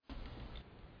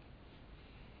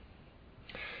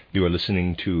You are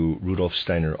listening to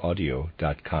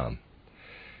RudolfSteinerAudio.com.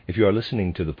 If you are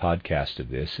listening to the podcast of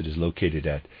this, it is located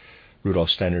at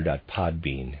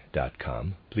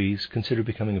RudolfSteiner.podbean.com. Please consider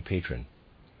becoming a patron.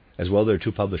 As well, there are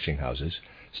two publishing houses,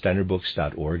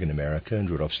 SteinerBooks.org in America and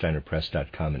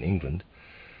RudolfSteinerPress.com in England,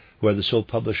 who are the sole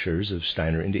publishers of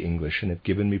Steiner into English and have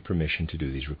given me permission to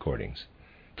do these recordings.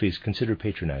 Please consider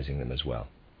patronizing them as well.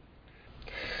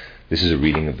 This is a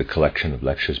reading of the collection of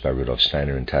lectures by Rudolf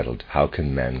Steiner entitled, How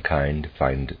Can Mankind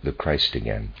Find the Christ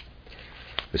Again?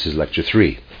 This is Lecture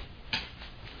 3.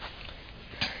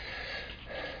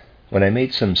 When I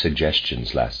made some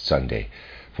suggestions last Sunday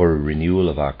for a renewal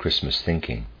of our Christmas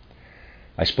thinking,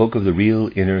 I spoke of the real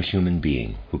inner human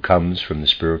being who comes from the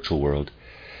spiritual world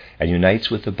and unites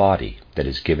with the body that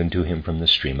is given to him from the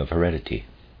stream of heredity.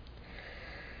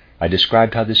 I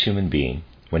described how this human being,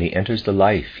 when he enters the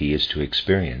life he is to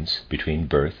experience between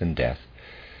birth and death,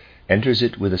 enters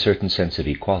it with a certain sense of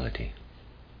equality.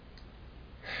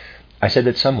 I said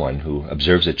that someone who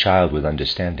observes a child with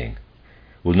understanding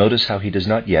will notice how he does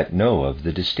not yet know of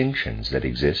the distinctions that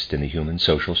exist in the human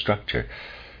social structure,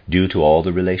 due to all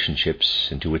the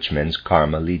relationships into which men's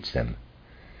karma leads them.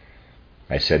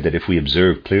 I said that if we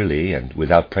observe clearly and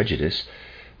without prejudice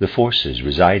the forces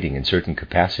residing in certain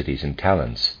capacities and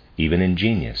talents, even in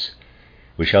genius,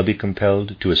 we shall be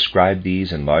compelled to ascribe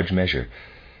these in large measure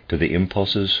to the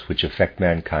impulses which affect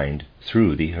mankind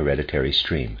through the hereditary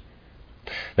stream.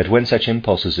 That when such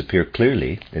impulses appear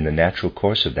clearly in the natural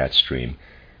course of that stream,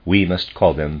 we must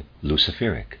call them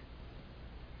luciferic.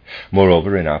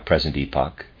 Moreover, in our present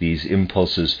epoch, these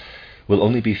impulses will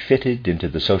only be fitted into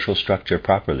the social structure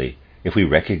properly if we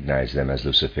recognize them as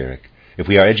luciferic, if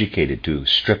we are educated to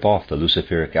strip off the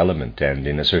luciferic element and,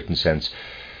 in a certain sense,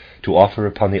 to offer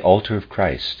upon the altar of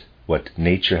Christ what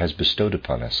nature has bestowed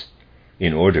upon us,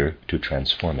 in order to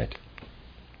transform it.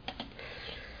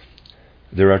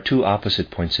 There are two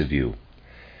opposite points of view.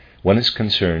 One is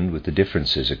concerned with the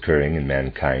differences occurring in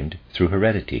mankind through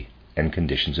heredity and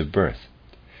conditions of birth.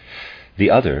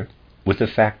 The other, with the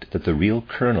fact that the real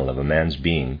kernel of a man's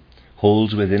being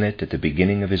holds within it at the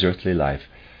beginning of his earthly life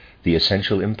the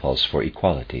essential impulse for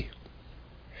equality.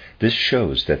 This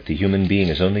shows that the human being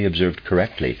is only observed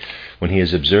correctly when he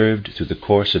is observed through the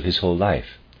course of his whole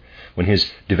life, when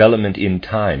his development in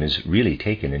time is really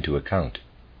taken into account.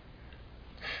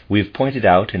 We have pointed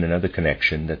out in another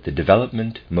connection that the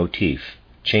development motif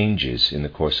changes in the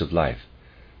course of life.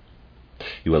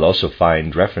 You will also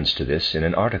find reference to this in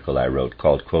an article I wrote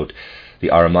called, quote, The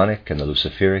Ahrimanic and the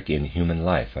Luciferic in Human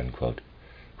Life, unquote,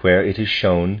 where it is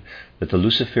shown that the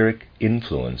luciferic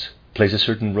influence plays a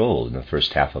certain role in the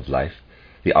first half of life,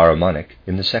 the Ahrimanic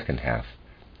in the second half,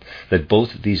 that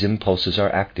both these impulses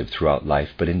are active throughout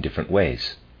life but in different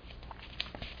ways.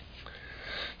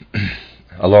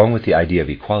 Along with the idea of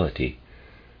equality,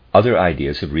 other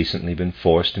ideas have recently been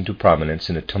forced into prominence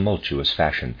in a tumultuous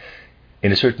fashion,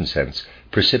 in a certain sense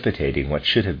precipitating what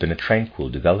should have been a tranquil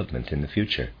development in the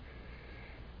future.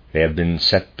 They have been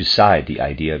set beside the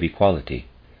idea of equality,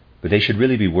 but they should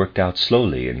really be worked out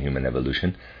slowly in human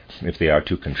evolution if they are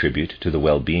to contribute to the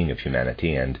well-being of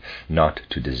humanity and not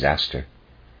to disaster.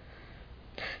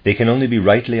 They can only be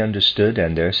rightly understood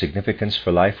and their significance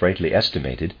for life rightly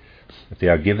estimated if they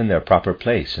are given their proper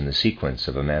place in the sequence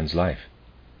of a man's life.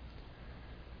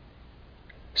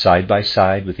 Side by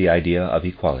side with the idea of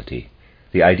equality,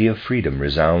 the idea of freedom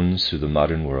resounds through the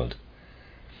modern world.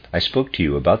 I spoke to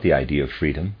you about the idea of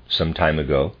freedom some time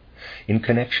ago in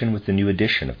connection with the new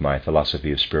edition of my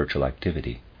Philosophy of Spiritual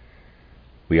Activity.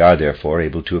 We are therefore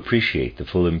able to appreciate the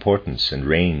full importance and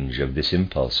range of this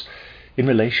impulse in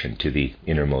relation to the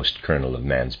innermost kernel of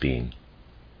man's being.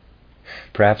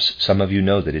 Perhaps some of you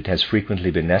know that it has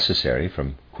frequently been necessary,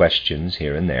 from questions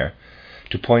here and there,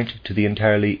 to point to the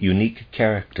entirely unique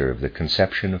character of the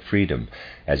conception of freedom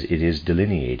as it is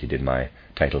delineated in my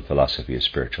title Philosophy of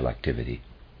Spiritual Activity.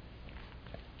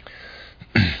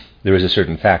 There is a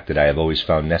certain fact that I have always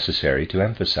found necessary to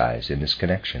emphasize in this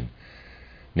connection,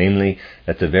 namely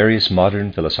that the various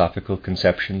modern philosophical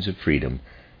conceptions of freedom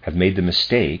have made the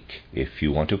mistake, if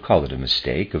you want to call it a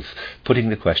mistake, of putting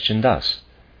the question thus: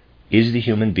 is the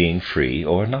human being free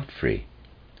or not free?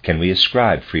 Can we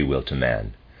ascribe free will to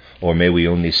man? Or may we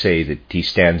only say that he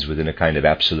stands within a kind of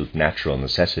absolute natural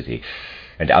necessity,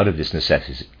 and out of this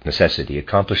necessity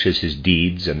accomplishes his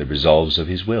deeds and the resolves of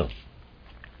his will?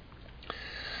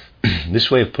 This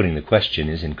way of putting the question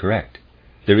is incorrect.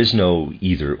 There is no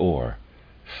either-or.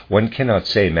 One cannot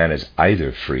say man is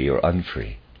either free or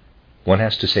unfree. One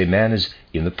has to say man is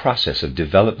in the process of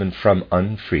development from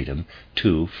unfreedom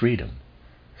to freedom.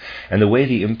 And the way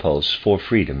the impulse for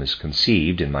freedom is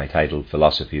conceived in my title,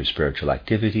 Philosophy of Spiritual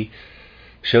Activity,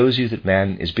 shows you that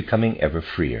man is becoming ever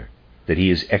freer, that he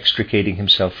is extricating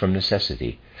himself from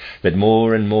necessity, that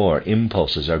more and more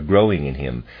impulses are growing in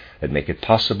him that make it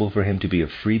possible for him to be a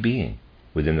free being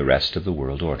within the rest of the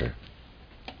world order.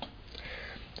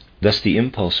 Thus the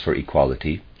impulse for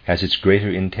equality has its greater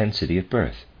intensity at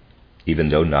birth, even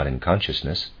though not in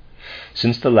consciousness,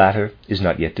 since the latter is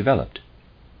not yet developed,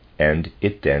 and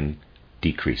it then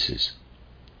decreases.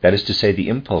 That is to say, the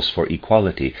impulse for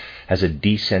equality has a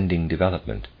descending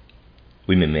development.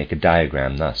 We may make a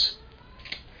diagram thus.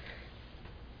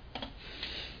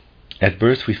 At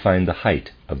birth we find the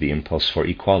height of the impulse for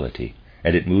equality,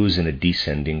 and it moves in a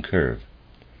descending curve.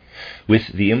 With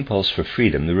the impulse for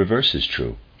freedom, the reverse is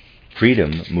true.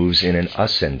 Freedom moves in an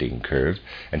ascending curve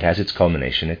and has its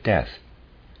culmination at death.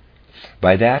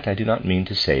 By that I do not mean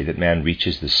to say that man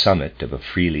reaches the summit of a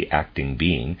freely acting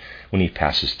being when he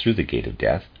passes through the gate of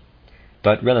death,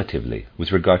 but relatively,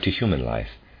 with regard to human life,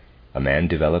 a man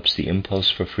develops the impulse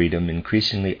for freedom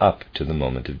increasingly up to the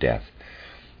moment of death,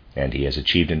 and he has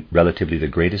achieved relatively the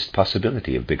greatest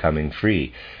possibility of becoming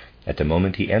free at the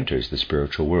moment he enters the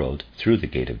spiritual world through the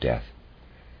gate of death.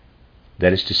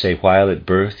 That is to say, while at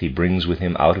birth he brings with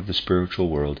him out of the spiritual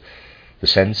world the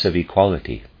sense of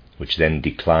equality, which then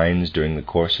declines during the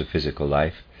course of physical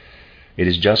life, it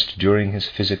is just during his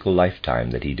physical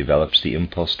lifetime that he develops the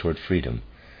impulse toward freedom,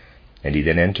 and he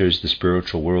then enters the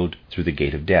spiritual world through the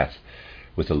gate of death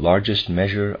with the largest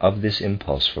measure of this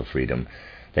impulse for freedom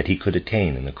that he could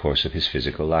attain in the course of his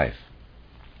physical life.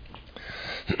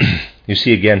 You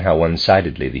see again how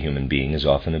one-sidedly the human being is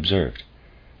often observed.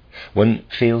 One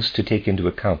fails to take into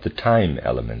account the time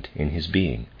element in his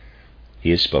being.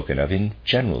 He is spoken of in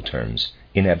general terms,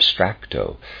 in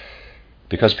abstracto,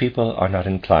 because people are not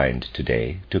inclined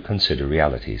today to consider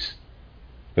realities.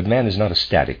 But man is not a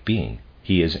static being.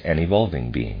 He is an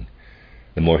evolving being.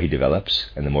 The more he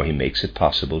develops, and the more he makes it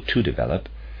possible to develop,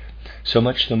 so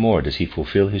much the more does he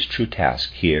fulfill his true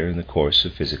task here in the course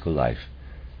of physical life.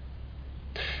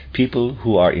 People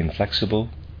who are inflexible,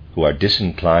 who are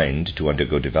disinclined to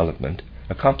undergo development,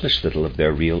 accomplish little of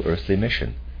their real earthly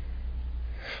mission.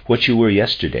 What you were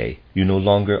yesterday, you no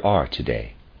longer are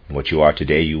today, and what you are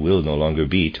today, you will no longer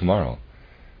be tomorrow.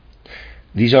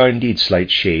 These are indeed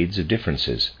slight shades of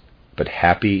differences, but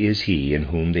happy is he in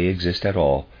whom they exist at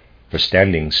all, for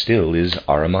standing still is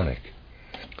Ahrimanic.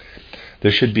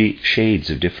 There should be shades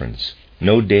of difference.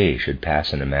 No day should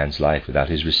pass in a man's life without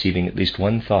his receiving at least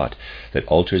one thought that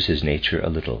alters his nature a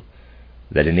little,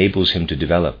 that enables him to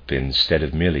develop instead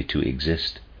of merely to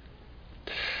exist.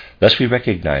 Thus we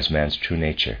recognize man's true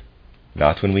nature,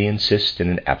 not when we insist in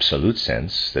an absolute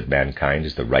sense that mankind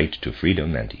has the right to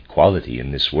freedom and equality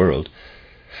in this world,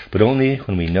 but only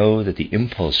when we know that the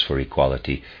impulse for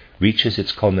equality reaches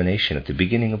its culmination at the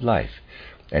beginning of life,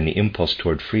 and the impulse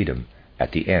toward freedom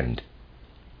at the end.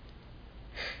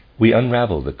 We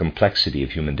unravel the complexity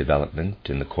of human development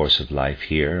in the course of life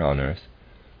here on earth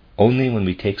only when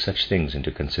we take such things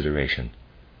into consideration.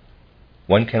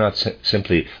 One cannot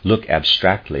simply look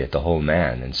abstractly at the whole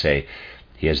man and say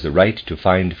he has the right to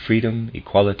find freedom,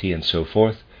 equality, and so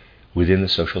forth within the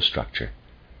social structure.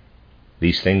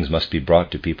 These things must be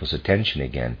brought to people's attention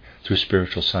again through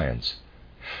spiritual science,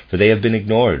 for they have been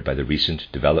ignored by the recent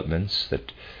developments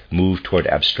that move toward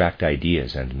abstract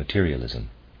ideas and materialism.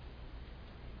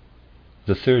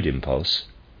 The third impulse,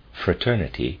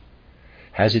 fraternity,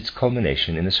 has its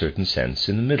culmination in a certain sense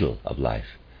in the middle of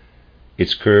life.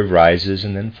 Its curve rises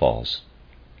and then falls.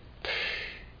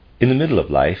 In the middle of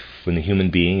life, when the human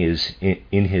being is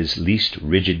in his least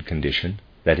rigid condition,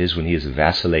 that is, when he is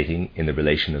vacillating in the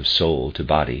relation of soul to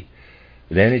body,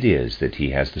 then it is that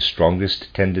he has the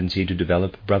strongest tendency to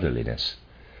develop brotherliness.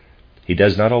 He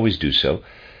does not always do so,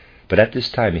 but at this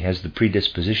time he has the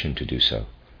predisposition to do so.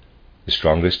 The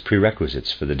strongest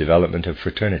prerequisites for the development of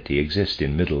fraternity exist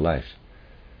in middle life.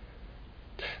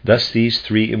 Thus these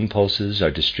three impulses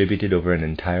are distributed over an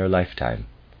entire lifetime.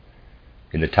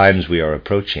 In the times we are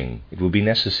approaching, it will be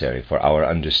necessary for our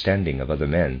understanding of other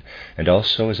men, and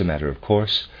also, as a matter of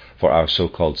course, for our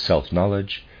so-called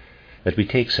self-knowledge, that we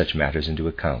take such matters into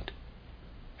account.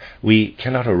 We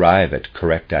cannot arrive at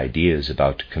correct ideas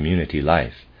about community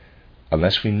life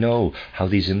unless we know how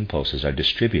these impulses are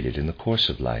distributed in the course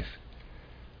of life.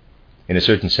 In a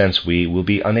certain sense, we will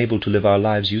be unable to live our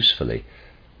lives usefully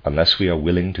unless we are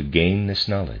willing to gain this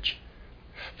knowledge,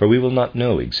 for we will not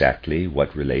know exactly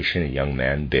what relation a young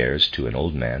man bears to an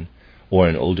old man, or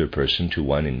an older person to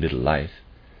one in middle life,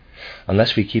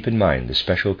 unless we keep in mind the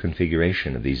special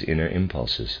configuration of these inner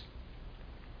impulses.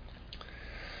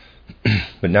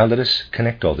 But now let us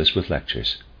connect all this with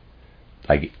lectures.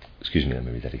 Let me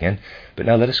read that again. But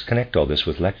now let us connect all this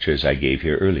with lectures I gave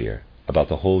here earlier about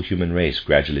the whole human race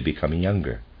gradually becoming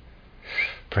younger.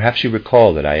 Perhaps you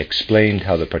recall that I explained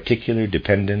how the particular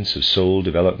dependence of soul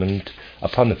development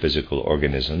upon the physical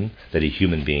organism that a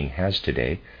human being has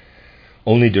today,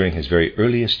 only during his very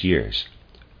earliest years,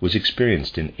 was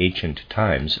experienced in ancient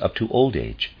times up to old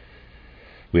age.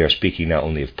 We are speaking now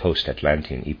only of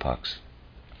post-Atlantean epochs.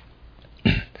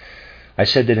 I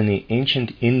said that in the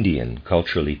ancient Indian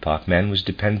cultural epoch, man was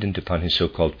dependent upon his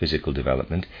so-called physical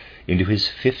development into his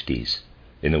 50s,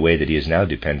 in the way that he is now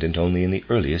dependent only in the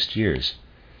earliest years.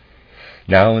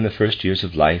 Now, in the first years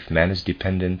of life, man is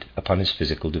dependent upon his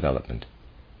physical development.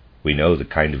 We know the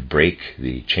kind of break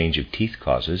the change of teeth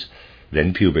causes,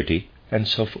 then puberty, and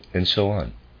so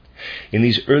on. In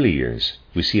these early years,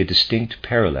 we see a distinct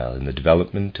parallel in the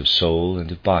development of soul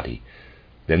and of body.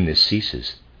 Then this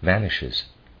ceases, vanishes.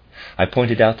 I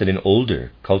pointed out that in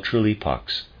older cultural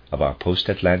epochs of our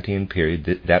post-Atlantean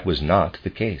period that was not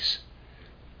the case.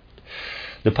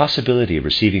 The possibility of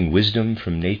receiving wisdom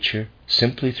from nature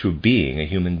simply through being a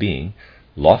human being,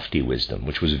 lofty wisdom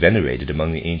which was venerated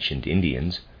among the ancient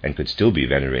Indians and could still be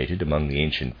venerated among the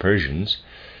ancient Persians,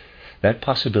 that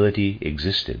possibility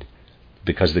existed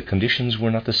because the conditions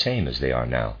were not the same as they are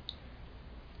now.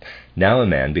 Now a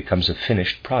man becomes a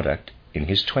finished product in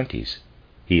his 20s.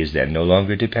 He is then no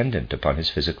longer dependent upon his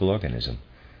physical organism.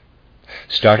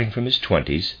 Starting from his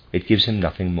 20s, it gives him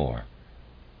nothing more.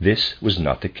 This was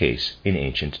not the case in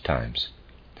ancient times.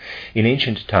 In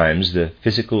ancient times, the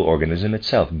physical organism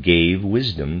itself gave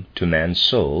wisdom to man's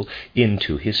soul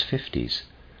into his 50s.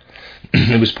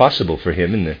 It was possible for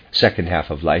him in the second half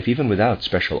of life, even without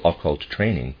special occult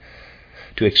training,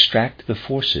 to extract the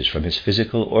forces from his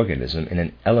physical organism in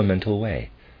an elemental way,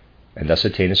 and thus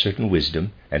attain a certain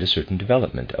wisdom and a certain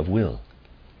development of will.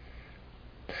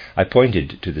 I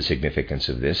pointed to the significance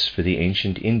of this for the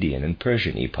ancient Indian and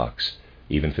Persian epochs,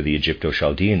 even for the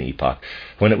Egypto-Chaldean epoch,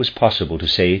 when it was possible to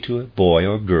say to a boy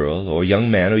or girl, or young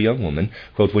man or young woman,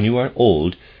 quote, "When you are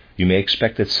old, you may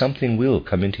expect that something will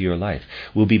come into your life,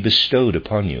 will be bestowed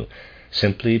upon you,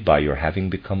 simply by your having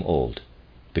become old,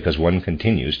 because one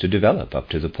continues to develop up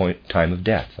to the time of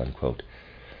death," unquote.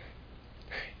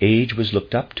 Age was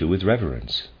looked up to with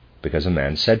reverence, because a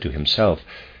man said to himself,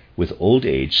 "With old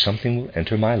age something will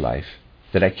enter my life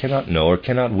that I cannot know or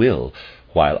cannot will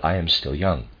while I am still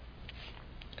young."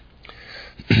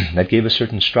 That gave a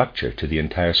certain structure to the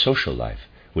entire social life,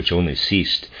 which only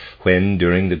ceased when,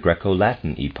 during the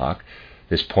Greco-Latin epoch,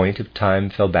 this point of time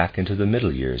fell back into the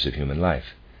middle years of human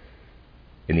life.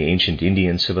 In the ancient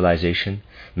Indian civilization,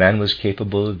 man was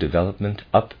capable of development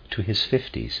up to his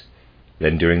 50s.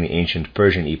 Then during the ancient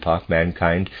Persian epoch,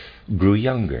 mankind grew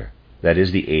younger. That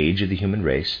is, the age of the human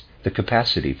race, the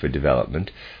capacity for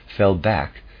development, fell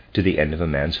back to the end of a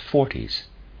man's 40s.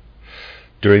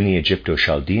 During the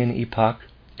Egypto-Chaldean epoch,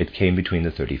 it came between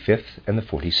the 35th and the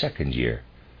 42nd year.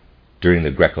 During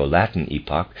the Greco-Latin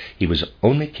epoch, he was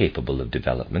only capable of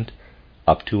development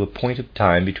up to a point of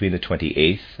time between the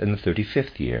 28th and the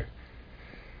 35th year.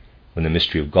 When the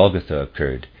mystery of Golgotha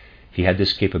occurred, he had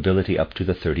this capability up to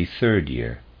the 33rd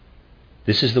year.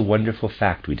 This is the wonderful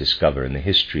fact we discover in the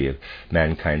history of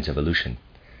mankind's evolution,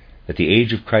 that the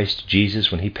age of Christ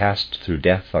Jesus, when he passed through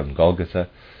death on Golgotha,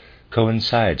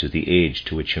 coincides with the age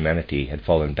to which humanity had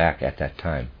fallen back at that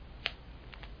time.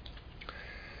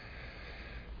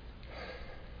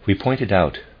 We pointed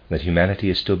out that humanity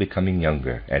is still becoming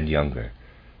younger and younger.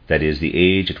 That is, the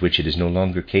age at which it is no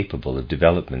longer capable of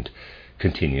development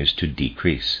continues to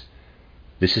decrease.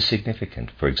 This is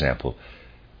significant, for example,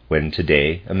 when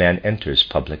today a man enters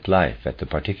public life at the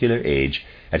particular age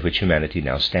at which humanity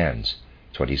now stands,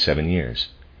 27 years,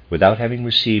 without having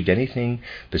received anything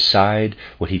beside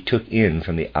what he took in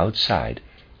from the outside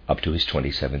up to his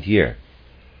 27th year.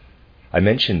 I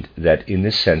mentioned that in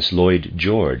this sense Lloyd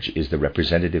George is the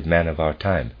representative man of our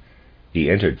time. He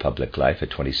entered public life at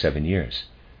 27 years.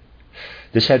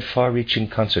 This had far-reaching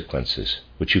consequences,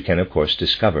 which you can of course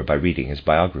discover by reading his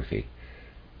biography.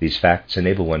 These facts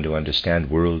enable one to understand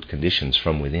world conditions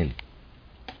from within.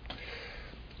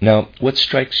 Now, what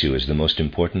strikes you as the most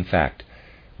important fact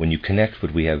when you connect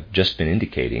what we have just been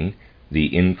indicating,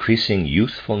 the increasing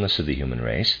youthfulness of the human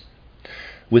race,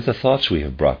 with the thoughts we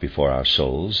have brought before our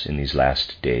souls in these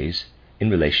last days in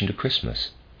relation to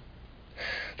Christmas?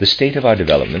 The state of our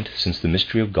development since the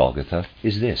mystery of Golgotha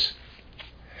is this: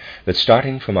 that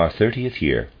starting from our 30th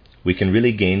year, we can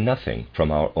really gain nothing from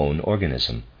our own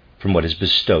organism, from what is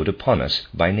bestowed upon us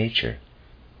by nature.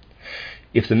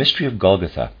 If the mystery of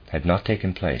Golgotha had not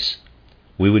taken place,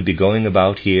 we would be going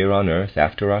about here on earth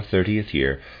after our 30th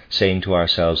year, saying to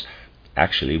ourselves,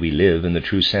 actually we live in the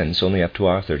true sense only up to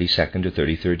our 32nd or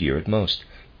 33rd year at most.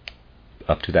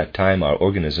 Up to that time our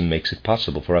organism makes it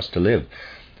possible for us to live.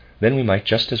 Then we might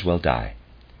just as well die.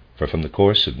 For from the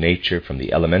course of nature, from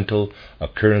the elemental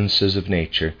occurrences of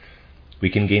nature,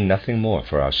 we can gain nothing more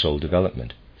for our soul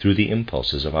development through the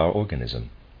impulses of our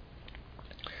organism.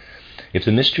 If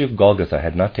the mystery of Golgotha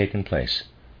had not taken place,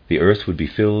 the earth would be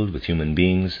filled with human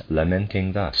beings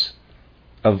lamenting thus,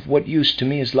 "Of what use to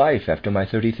me is life after my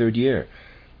 33rd year?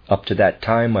 Up to that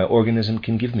time my organism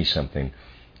can give me something.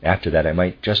 After that I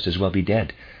might just as well be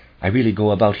dead. I really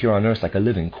go about here on earth like a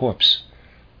living corpse."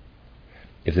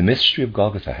 If the mystery of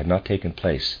Golgotha had not taken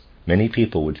place, many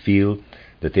people would feel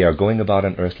that they are going about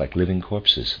on earth like living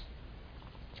corpses.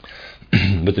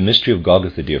 But the mystery of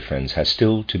Golgotha, dear friends, has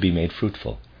still to be made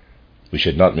fruitful. We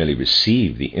should not merely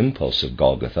receive the impulse of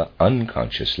Golgotha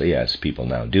unconsciously, as people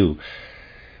now do.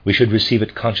 We should receive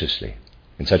it consciously,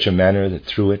 in such a manner that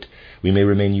through it we may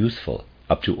remain youthful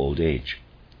up to old age.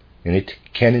 And it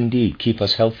can indeed keep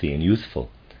us healthy and youthful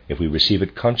if we receive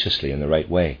it consciously in the right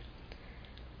way.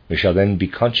 We shall then be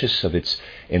conscious of its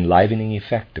enlivening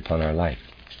effect upon our life.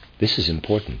 This is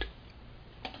important.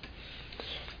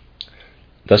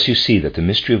 Thus you see that the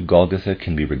mystery of Golgotha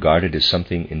can be regarded as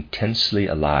something intensely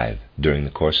alive during the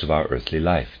course of our earthly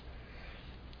life.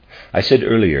 I said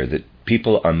earlier that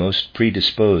people are most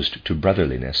predisposed to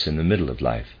brotherliness in the middle of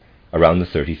life, around the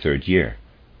 33rd year,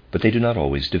 but they do not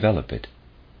always develop it.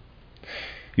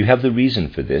 You have the reason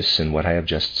for this in what I have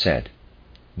just said.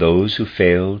 Those who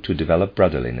fail to develop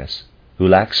brotherliness, who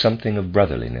lack something of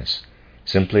brotherliness,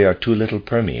 simply are too little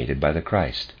permeated by the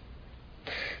Christ.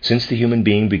 Since the human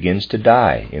being begins to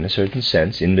die, in a certain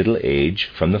sense, in middle age,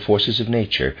 from the forces of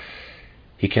nature,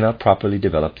 he cannot properly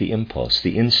develop the impulse,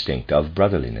 the instinct of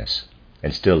brotherliness,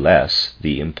 and still less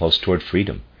the impulse toward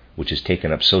freedom, which is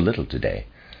taken up so little today,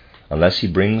 unless he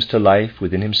brings to life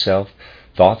within himself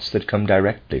thoughts that come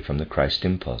directly from the Christ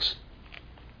impulse.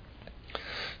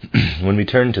 When we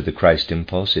turn to the Christ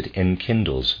impulse, it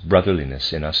enkindles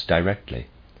brotherliness in us directly.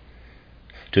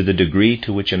 To the degree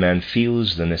to which a man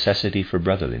feels the necessity for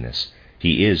brotherliness,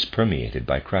 he is permeated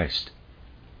by Christ.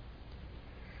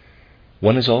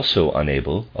 One is also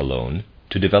unable, alone,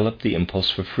 to develop the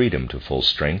impulse for freedom to full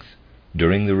strength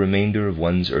during the remainder of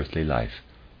one's earthly life.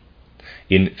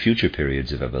 In future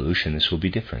periods of evolution, this will be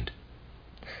different.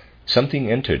 Something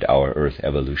entered our earth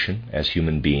evolution as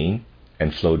human being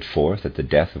and flowed forth at the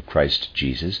death of Christ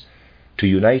Jesus to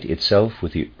unite itself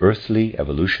with the earthly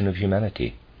evolution of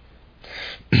humanity.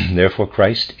 Therefore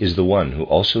Christ is the one who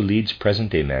also leads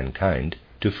present-day mankind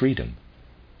to freedom.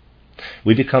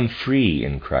 We become free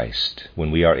in Christ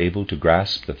when we are able to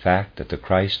grasp the fact that the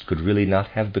Christ could really not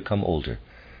have become older,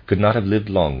 could not have lived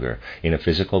longer in a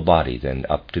physical body than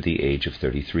up to the age of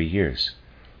 33 years.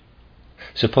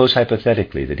 Suppose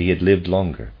hypothetically that he had lived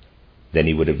longer. Then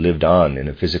he would have lived on in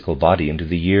a physical body into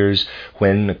the years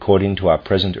when, according to our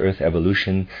present earth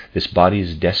evolution, this body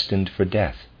is destined for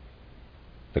death.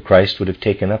 The Christ would have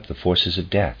taken up the forces of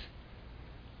death.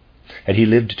 Had he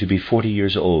lived to be 40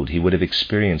 years old, he would have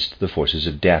experienced the forces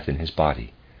of death in his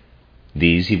body.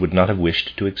 These he would not have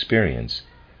wished to experience.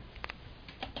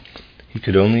 He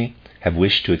could only have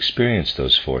wished to experience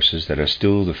those forces that are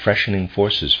still the freshening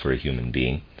forces for a human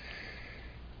being.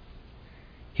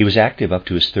 He was active up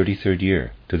to his 33rd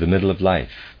year, to the middle of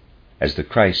life. As the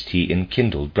Christ, he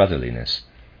enkindled brotherliness.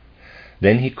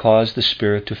 Then he caused the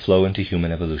Spirit to flow into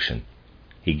human evolution.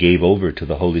 He gave over to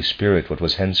the Holy Spirit what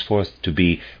was henceforth to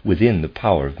be within the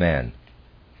power of man.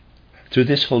 Through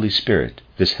this Holy Spirit,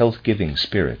 this health-giving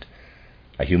Spirit,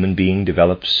 a human being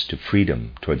develops to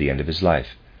freedom toward the end of his life.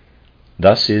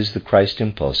 Thus is the Christ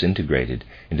impulse integrated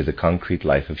into the concrete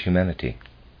life of humanity.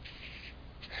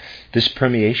 This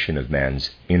permeation of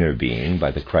man's inner being by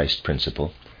the Christ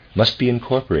principle must be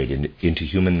incorporated into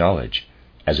human knowledge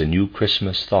as a new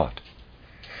Christmas thought.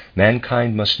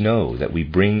 Mankind must know that we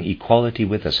bring equality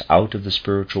with us out of the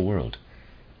spiritual world.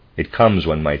 It comes,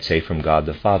 one might say, from God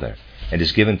the Father, and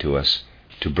is given to us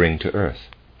to bring to earth.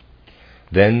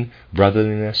 Then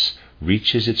brotherliness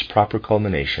reaches its proper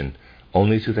culmination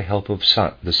only through the help of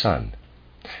the Son,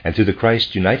 and through the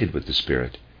Christ united with the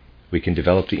Spirit, we can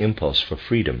develop the impulse for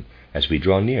freedom as we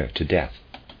draw near to death.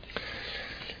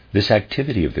 This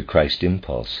activity of the Christ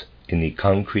impulse in the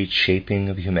concrete shaping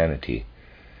of humanity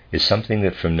is something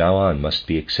that from now on must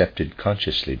be accepted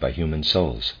consciously by human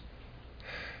souls.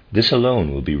 This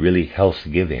alone will be really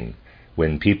health-giving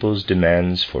when people's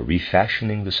demands for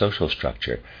refashioning the social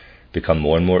structure become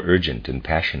more and more urgent and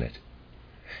passionate.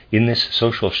 In this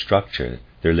social structure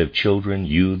there live children,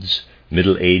 youths,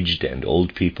 middle-aged and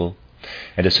old people,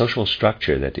 and a social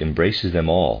structure that embraces them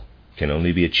all can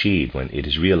only be achieved when it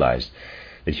is realized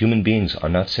that human beings are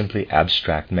not simply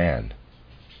abstract man.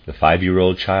 The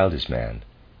 5-year-old child is man,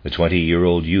 the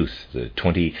 20-year-old youth, the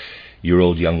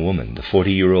 20-year-old young woman, the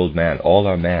 40-year-old man, all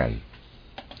are man.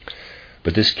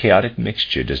 But this chaotic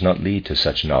mixture does not lead to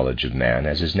such knowledge of man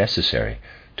as is necessary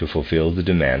to fulfill the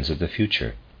demands of the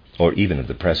future, or even of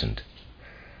the present.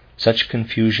 Such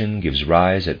confusion gives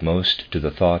rise at most to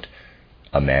the thought,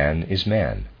 a man is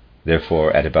man.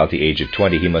 Therefore, at about the age of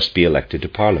 20, he must be elected to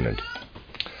Parliament.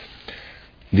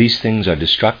 These things are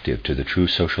destructive to the true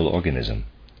social organism.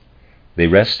 They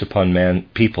rest upon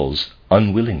people's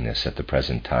unwillingness at the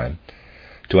present time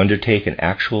to undertake an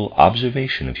actual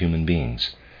observation of human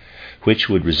beings, which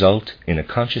would result in a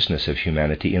consciousness of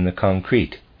humanity in the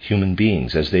concrete, human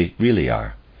beings as they really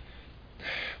are.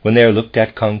 When they are looked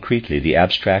at concretely, the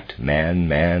abstract man,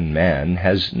 man, man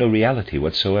has no reality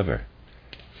whatsoever.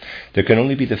 There can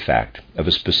only be the fact of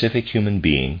a specific human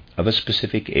being of a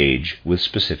specific age with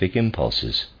specific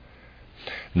impulses.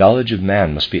 Knowledge of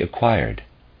man must be acquired,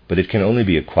 but it can only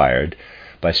be acquired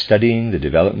by studying the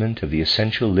development of the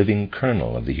essential living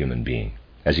kernel of the human being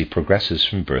as he progresses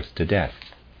from birth to death.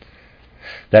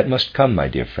 That must come, my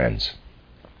dear friends.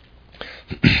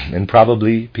 And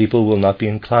probably people will not be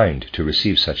inclined to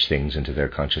receive such things into their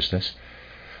consciousness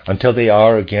until they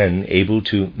are again able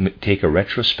to take a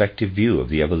retrospective view of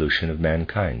the evolution of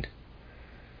mankind.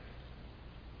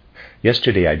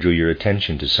 Yesterday I drew your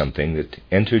attention to something that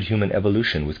entered human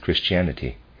evolution with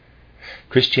Christianity.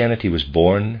 Christianity was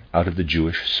born out of the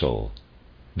Jewish soul,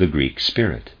 the Greek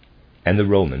spirit, and the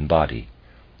Roman body.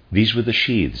 These were the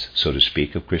sheaths, so to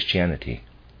speak, of Christianity.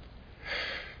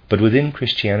 But within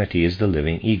Christianity is the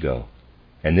living ego,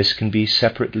 and this can be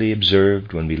separately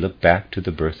observed when we look back to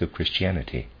the birth of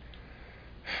Christianity.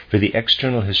 For the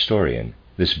external historian,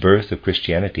 this birth of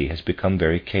Christianity has become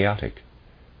very chaotic.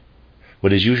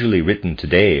 What is usually written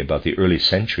today about the early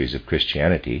centuries of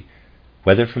Christianity,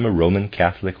 whether from a Roman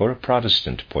Catholic or a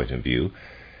Protestant point of view,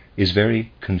 is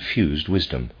very confused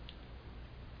wisdom.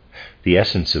 The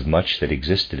essence of much that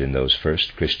existed in those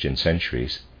first Christian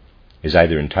centuries is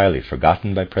either entirely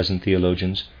forgotten by present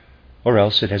theologians, or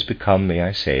else it has become, may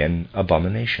I say, an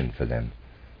abomination for them.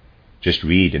 Just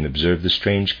read and observe the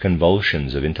strange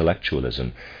convulsions of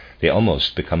intellectualism. They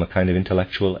almost become a kind of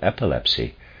intellectual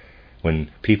epilepsy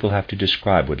when people have to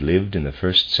describe what lived in the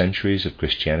first centuries of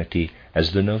Christianity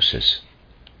as the gnosis.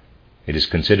 It is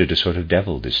considered a sort of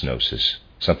devil, this gnosis,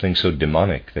 something so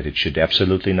demonic that it should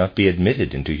absolutely not be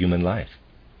admitted into human life.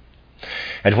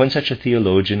 And when such a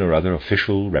theologian or other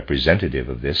official representative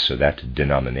of this or that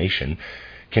denomination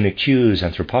can accuse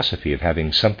anthroposophy of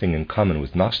having something in common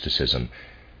with Gnosticism,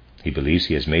 he believes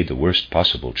he has made the worst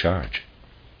possible charge.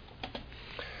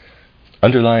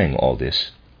 Underlying all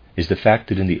this is the fact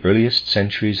that in the earliest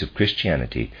centuries of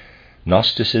Christianity,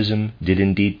 Gnosticism did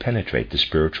indeed penetrate the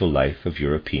spiritual life of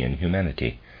European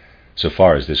humanity, so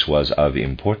far as this was of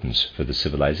importance for the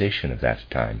civilization of that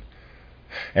time,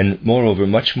 and moreover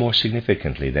much more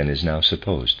significantly than is now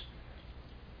supposed.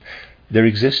 There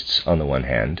exists, on the one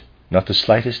hand, not the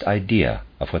slightest idea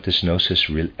of what this gnosis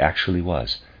actually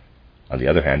was. On the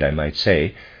other hand, I might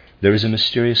say, there is a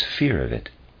mysterious fear of it.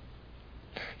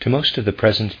 To most of the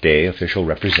present-day official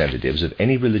representatives of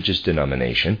any religious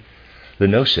denomination, the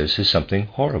gnosis is something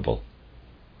horrible.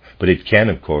 But it can,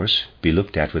 of course, be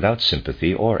looked at without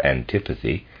sympathy or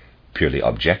antipathy, purely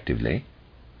objectively.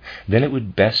 Then it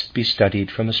would best be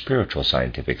studied from a spiritual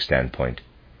scientific standpoint,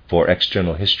 for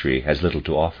external history has little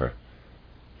to offer.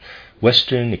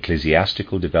 Western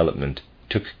ecclesiastical development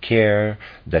took care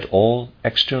that all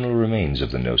external remains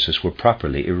of the gnosis were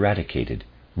properly eradicated,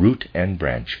 root and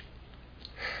branch.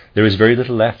 There is very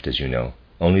little left, as you know,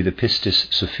 only the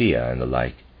Pistis Sophia and the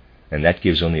like, and that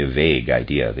gives only a vague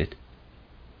idea of it.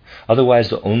 Otherwise,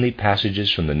 the only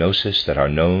passages from the gnosis that are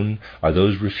known are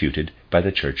those refuted by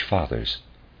the Church Fathers.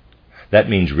 That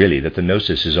means really that the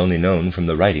gnosis is only known from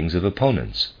the writings of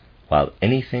opponents, while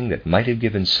anything that might have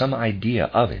given some idea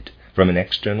of it from an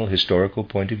external historical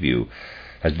point of view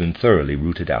has been thoroughly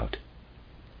rooted out.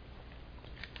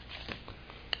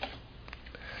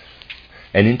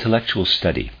 An intellectual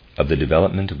study of the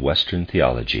development of Western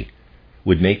theology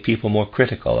would make people more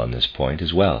critical on this point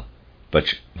as well,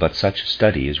 but such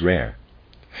study is rare.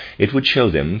 It would show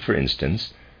them, for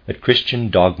instance, that Christian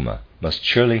dogma must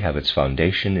surely have its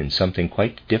foundation in something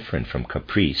quite different from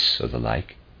caprice or the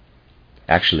like.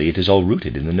 Actually, it is all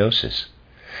rooted in the gnosis,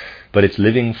 but its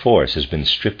living force has been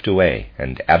stripped away,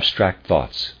 and abstract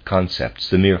thoughts, concepts,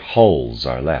 the mere hulls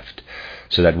are left,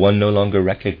 so that one no longer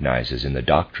recognizes in the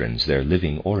doctrines their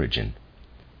living origin.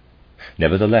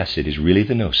 Nevertheless, it is really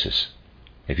the gnosis.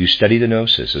 If you study the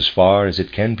gnosis as far as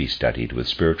it can be studied with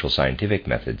spiritual scientific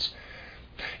methods,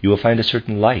 you will find a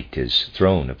certain light is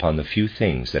thrown upon the few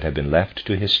things that have been left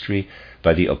to history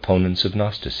by the opponents of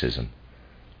Gnosticism.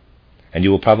 And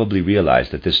you will probably realize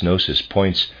that this gnosis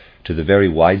points to the very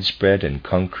widespread and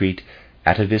concrete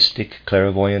atavistic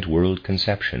clairvoyant world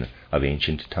conception of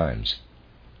ancient times.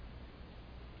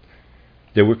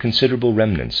 There were considerable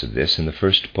remnants of this in the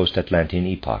first post-Atlantean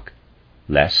epoch,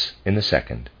 less in the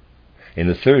second. In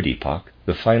the third epoch,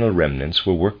 the final remnants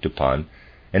were worked upon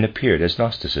and appeared as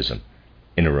Gnosticism,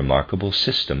 in a remarkable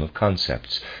system of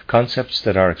concepts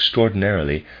that are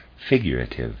extraordinarily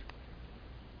figurative.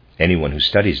 Anyone who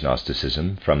studies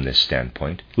Gnosticism from this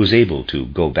standpoint, who is able to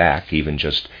go back even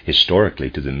just historically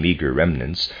to the meager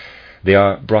remnants, they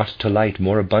are brought to light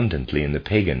more abundantly in the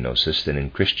pagan gnosis than in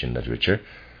Christian literature,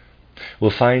 will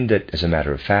find that, as a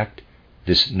matter of fact,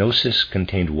 this gnosis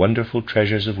contained wonderful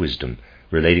treasures of wisdom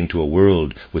relating to a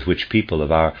world with which people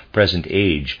of our present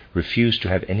age refuse to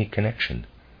have any connection.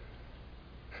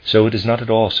 So it is not at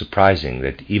all surprising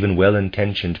that even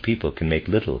well-intentioned people can make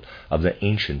little of the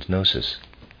ancient gnosis.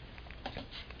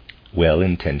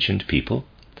 Well-intentioned people?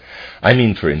 I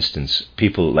mean, for instance,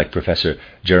 people like Professor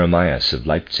Jeremias of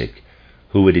Leipzig,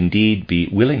 who would indeed be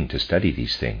willing to study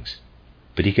these things,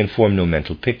 but he can form no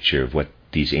mental picture of what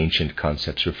these ancient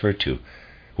concepts refer to,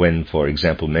 when, for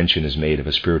example, mention is made of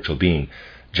a spiritual being,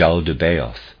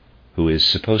 Jaldabaoth, who is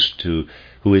supposed,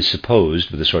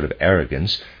 with a sort of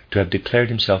arrogance, to have declared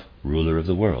himself ruler of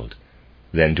the world,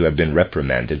 then to have been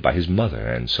reprimanded by his mother,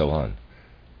 and so on.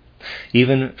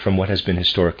 Even from what has been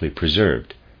historically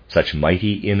preserved, such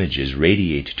mighty images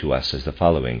radiate to us as the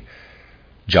following.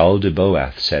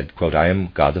 Jaldabaoth said, quote, "I am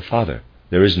God the Father.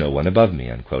 There is no one above me,"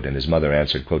 unquote, and his mother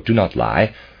answered, quote, "Do not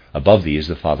lie. Above thee is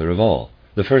the Father of all,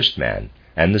 the first man,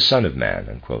 and the Son of Man,"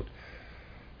 unquote.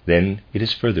 Then it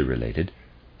is further related,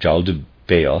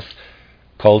 Jaldabaoth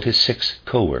called his 6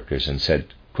 co-workers and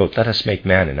said, quote, "Let us make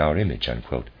man in our image,"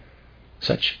 unquote.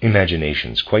 Such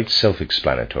imaginations, quite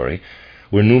self-explanatory,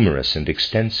 were numerous and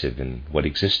extensive in what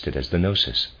existed as the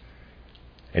gnosis.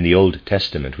 In the Old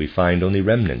Testament we find only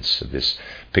remnants of this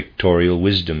pictorial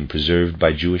wisdom preserved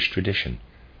by Jewish tradition.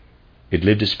 It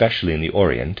lived especially in the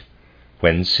Orient,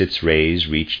 whence its rays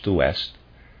reached the West,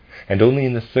 and only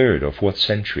in the 3rd or 4th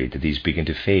century did these begin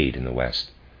to fade in the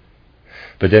West.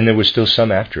 But then there were still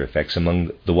some after effects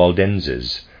among the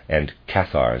Waldenses and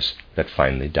Cathars that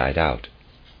finally died out.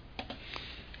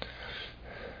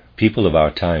 People of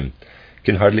our time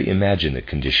can hardly imagine the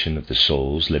condition of the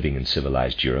souls living in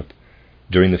civilized Europe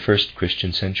during the first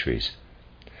Christian centuries,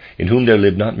 in whom there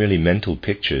lived not merely mental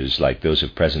pictures like those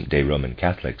of present-day Roman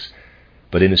Catholics,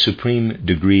 but in a supreme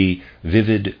degree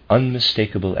vivid,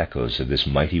 unmistakable echoes of this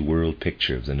mighty world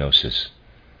picture of the gnosis.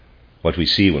 What we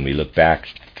see when we look back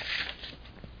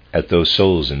at those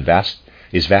souls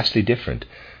is vastly different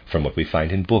from what we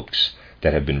find in books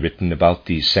that have been written about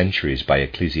these centuries by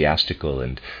ecclesiastical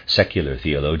and secular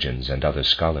theologians and other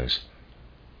scholars.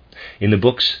 In the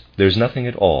books, there is nothing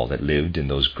at all that lived in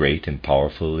those great and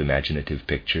powerful imaginative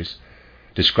pictures,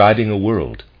 describing a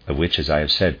world of which, as I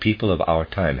have said, people of our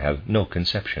time have no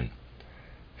conception.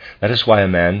 That is why a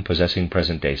man possessing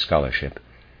present-day scholarship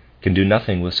can do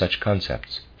nothing with such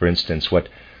concepts. For instance, what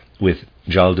with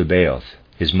Jaldabaoth,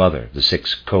 his mother, the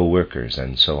 6 co-workers,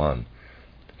 and so on.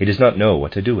 He does not know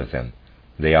what to do with them.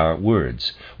 They are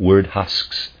words, word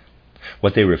husks.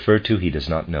 What they refer to he does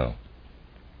not know.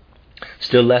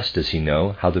 Still less does he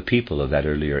know how the people of that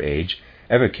earlier age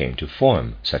ever came to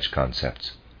form such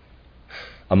concepts.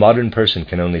 A modern person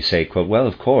can only say, quote, "Well,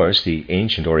 of course, the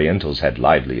ancient Orientals had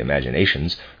lively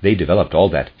imaginations. They developed all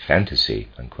that fantasy,"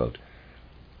 unquote.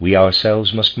 We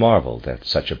ourselves must marvel that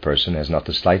such a person has not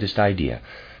the slightest idea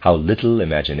how little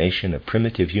imagination a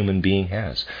primitive human being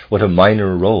has, what a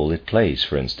minor role it plays,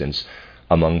 for instance,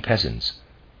 among peasants.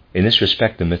 In this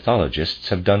respect, the mythologists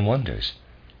have done wonders.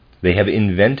 They have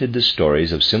invented the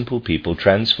stories of simple people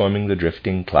transforming the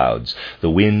drifting clouds,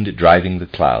 the wind driving the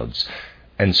clouds,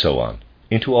 and so on,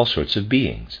 into all sorts of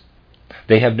beings.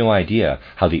 They have no idea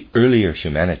how the earlier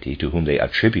humanity to whom they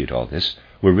attribute all this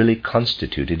were really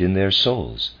constituted in their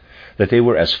souls, that they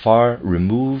were as far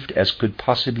removed as could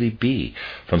possibly be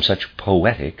from such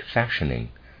poetic fashioning.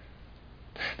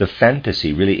 The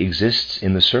fantasy really exists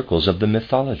in the circles of the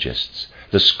mythologists,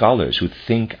 the scholars who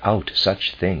think out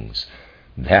such things.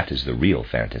 That is the real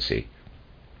fantasy.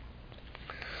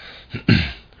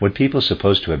 What people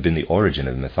suppose to have been the origin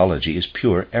of mythology is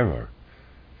pure error.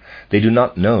 They do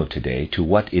not know today to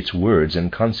what its words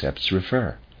and concepts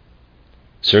refer.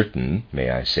 Certain, may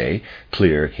I say,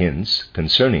 clear hints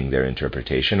concerning their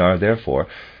interpretation are therefore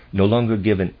no longer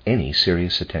given any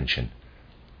serious attention.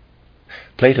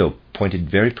 Plato pointed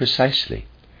very precisely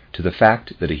to the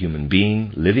fact that a human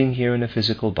being living here in a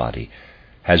physical body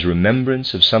has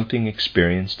remembrance of something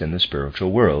experienced in the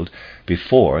spiritual world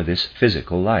before this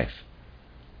physical life.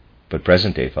 But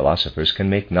present-day philosophers can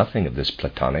make nothing of this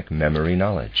Platonic memory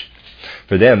knowledge.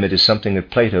 For them it is something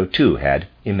that Plato too had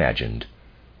imagined.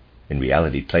 In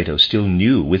reality, Plato still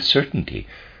knew with certainty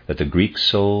that the Greek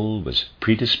soul was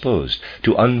predisposed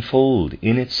to unfold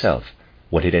in itself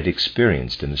what it had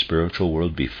experienced in the spiritual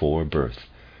world before birth,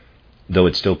 though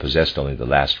it still possessed only the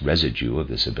last residue of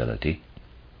this ability.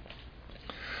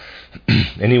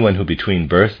 Anyone who between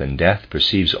birth and death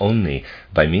perceives only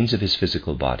by means of his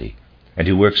physical body, and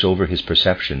who works over his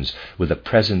perceptions with a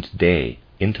present-day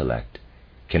intellect,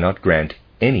 cannot grant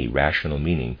any rational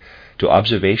meaning to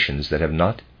observations that have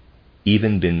not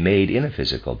even been made in a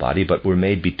physical body, but were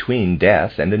made between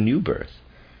death and a new birth.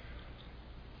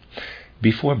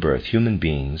 Before birth, human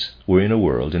beings were in a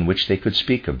world in which they could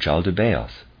speak of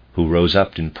Jaldabaoth, who rose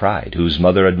up in pride, whose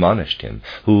mother admonished him,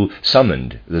 who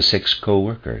summoned the 6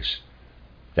 co-workers.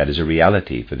 That is a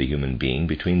reality for the human being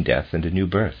between death and a new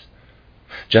birth,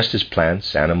 just as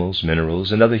plants, animals,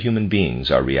 minerals, and other human beings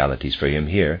are realities for him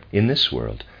here in this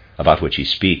world, about which he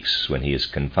speaks when he is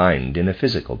confined in a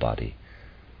physical body.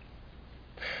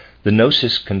 The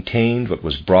gnosis contained what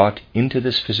was brought into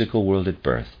this physical world at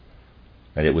birth,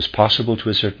 and it was possible to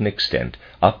a certain extent,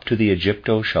 up to the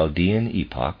Egypto-Chaldean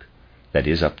epoch, that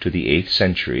is, up to the 8th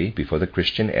century before the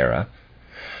Christian era,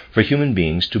 for human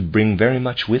beings to bring very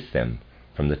much with them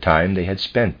from the time they had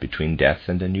spent between death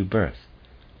and a new birth.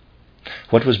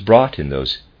 What was brought in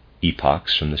those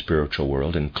epochs from the spiritual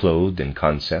world and clothed in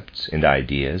concepts and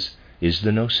ideas is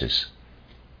the gnosis.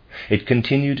 It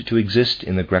continued to exist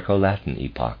in the Greco-Latin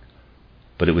epoch,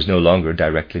 but it was no longer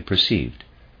directly perceived.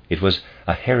 It was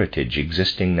a heritage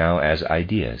existing now as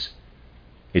ideas.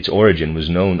 Its origin was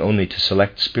known only to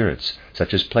select spirits,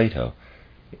 such as Plato,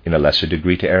 in a lesser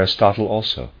degree to Aristotle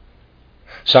also.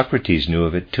 Socrates knew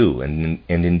of it too, and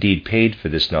indeed paid for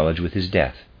this knowledge with his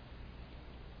death.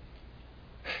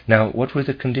 Now, what were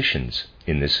the conditions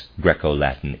in this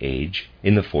Greco-Latin age,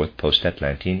 in the 4th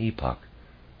post-Atlantean epoch?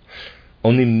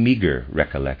 Only meager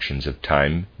recollections of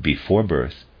time before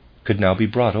birth could now be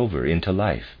brought over into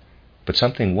life, but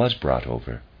something was brought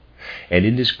over, and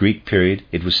in this Greek period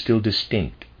it was still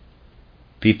distinct.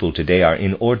 People today are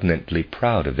inordinately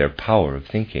proud of their power of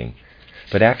thinking,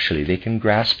 but actually they can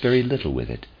grasp very little with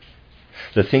it.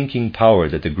 The thinking power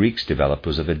that the Greeks developed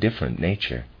was of a different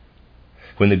nature.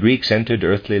 When the Greeks entered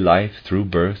earthly life through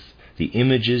birth, the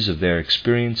images of their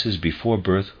experiences before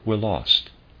birth were lost.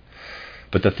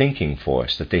 But the thinking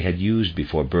force that they had used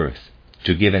before birth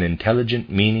to give an intelligent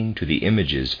meaning to the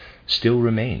images still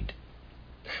remained.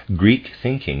 Greek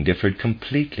thinking differed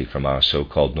completely from our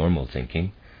so-called normal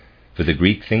thinking, for the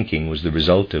Greek thinking was the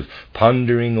result of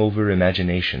pondering over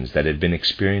imaginations that had been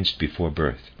experienced before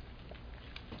birth.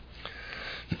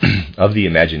 Of the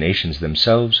imaginations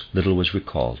themselves, little was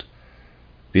recalled.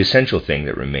 The essential thing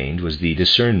that remained was the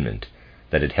discernment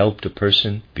that had helped a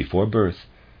person before birth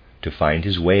to find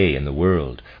his way in the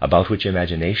world about which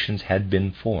imaginations had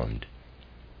been formed.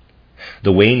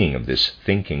 The waning of this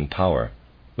thinking power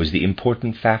was the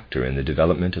important factor in the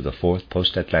development of the 4th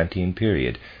post-Atlantean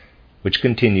period, which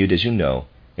continued, as you know,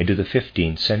 into the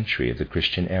 15th century of the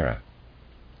Christian era.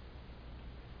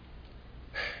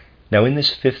 Now, in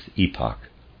this 5th epoch,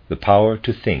 the power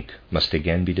to think must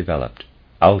again be developed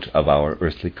out of our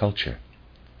earthly culture.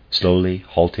 Slowly,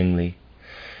 haltingly,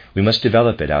 we must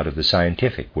develop it out of the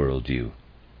scientific worldview.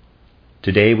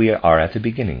 Today we are at the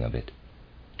beginning of it.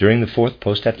 During the 4th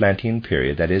post-Atlantean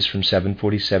period, that is from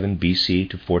 747 BC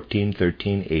to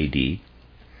 1413 AD,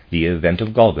 the event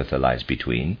of Golgotha lies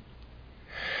between,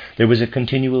 there was a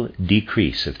continual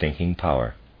decrease of thinking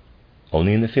power.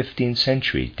 Only in the 15th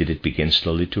century did it begin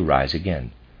slowly to rise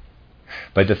again.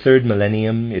 By the 3rd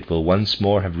millennium it will once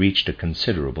more have reached a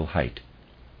considerable height.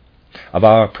 Of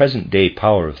our present-day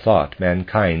power of thought,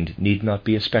 mankind need not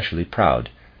be especially proud.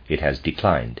 It has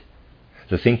declined.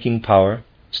 The thinking power,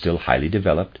 still highly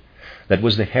developed, that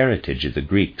was the heritage of the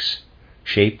Greeks,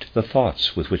 shaped the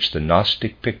thoughts with which the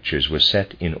Gnostic pictures were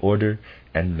set in order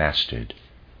and mastered.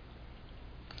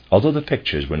 Although the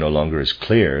pictures were no longer as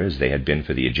clear as they had been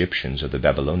for the Egyptians or the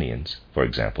Babylonians, for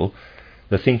example,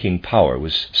 the thinking power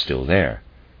was still there,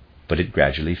 but it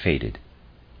gradually faded.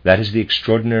 That is the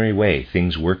extraordinary way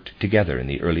things worked together in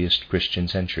the earliest Christian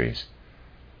centuries.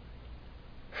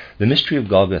 The mystery of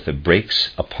Golgotha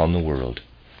breaks upon the world.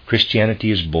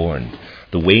 Christianity is born.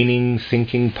 The waning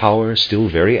thinking power, still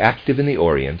very active in the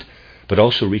Orient, but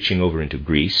also reaching over into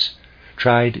Greece,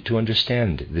 tried to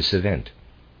understand this event.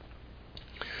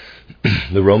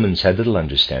 The Romans had little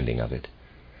understanding of it.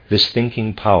 This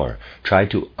thinking power tried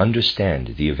to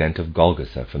understand the event of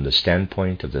Golgotha from the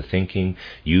standpoint of the thinking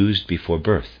used before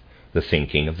birth, the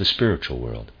thinking of the spiritual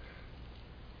world.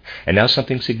 And now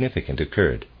something significant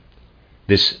occurred.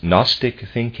 This Gnostic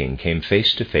thinking came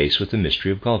face to face with the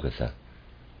mystery of Golgotha.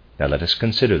 Now let us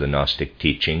consider the Gnostic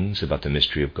teachings about the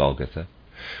mystery of Golgotha,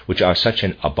 which are such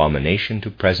an abomination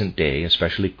to present-day,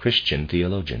 especially Christian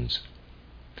theologians.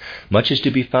 Much is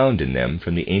to be found in them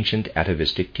from the ancient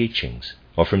atavistic teachings,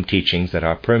 or from teachings that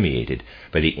are permeated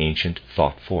by the ancient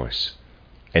thought force.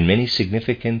 And many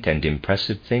significant and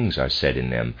impressive things are said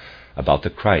in them about the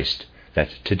Christ that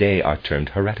today are termed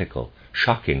heretical,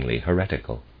 shockingly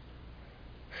heretical.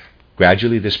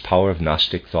 Gradually this power of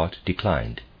Gnostic thought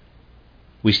declined.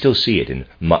 We still see it in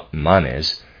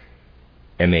Manes,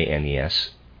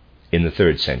 M-A-N-E-S, in the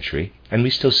 3rd century, and we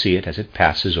still see it as it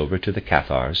passes over to the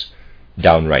Cathars,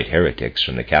 downright heretics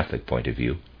from the Catholic point of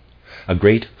view, a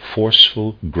great,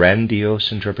 forceful,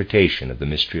 grandiose interpretation of the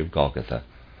mystery of Golgotha.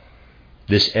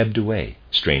 This ebbed away,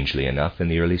 strangely enough, in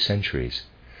the early centuries,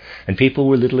 and people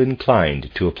were little inclined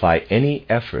to apply any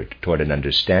effort toward an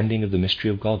understanding of the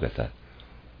mystery of Golgotha.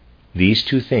 These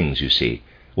two things, you see,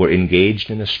 were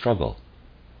engaged in a struggle,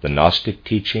 the Gnostic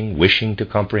teaching wishing to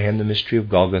comprehend the mystery of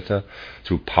Golgotha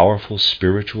through powerful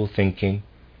spiritual thinking,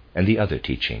 and the other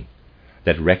teaching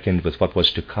that reckoned with what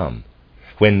was to come,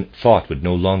 when thought would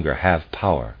no longer have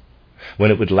power,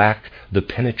 when it would lack the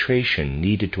penetration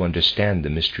needed to understand the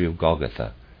mystery of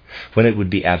Golgotha, when it would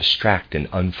be abstract and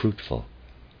unfruitful.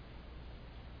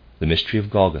 The mystery of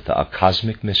Golgotha, a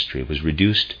cosmic mystery, was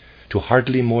reduced to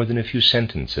hardly more than a few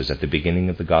sentences at the beginning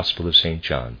of the Gospel of St.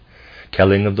 John,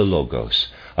 telling of the Logos,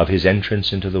 of his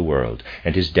entrance into the world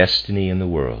and his destiny in the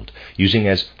world, using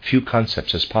as few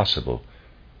concepts as possible,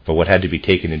 for what had to be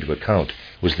taken into account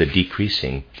was the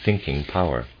decreasing thinking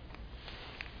power.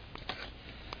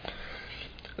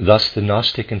 Thus the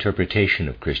Gnostic interpretation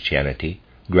of Christianity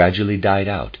gradually died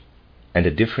out, and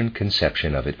a different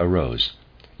conception of it arose,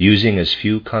 using as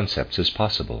few concepts as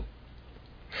possible.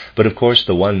 But of course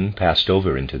the one passed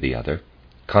over into the other.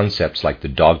 Concepts like the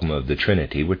dogma of the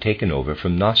Trinity were taken over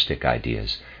from Gnostic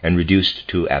ideas and reduced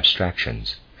to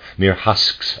abstractions, mere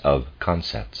husks of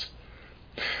concepts.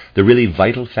 The really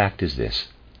vital fact is this,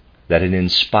 that an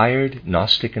inspired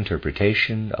Gnostic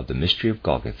interpretation of the mystery of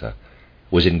Golgotha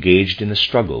was engaged in a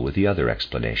struggle with the other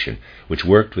explanation, which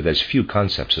worked with as few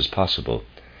concepts as possible,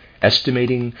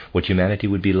 estimating what humanity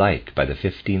would be like by the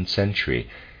 15th century,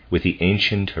 with the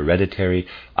ancient, hereditary,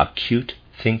 acute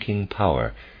thinking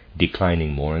power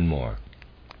declining more and more.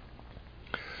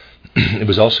 It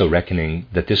was also reckoning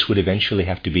that this would eventually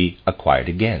have to be acquired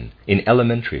again, in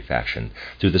elementary fashion,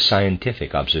 through the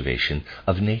scientific observation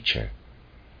of nature.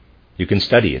 You can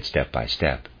study it step by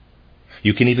step.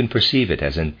 You can even perceive it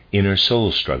as an inner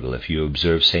soul struggle if you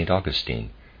observe St.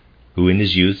 Augustine, who in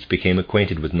his youth became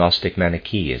acquainted with Gnostic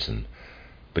Manichaeism,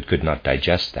 but could not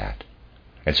digest that,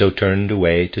 and so turned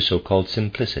away to so-called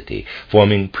simplicity,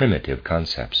 forming primitive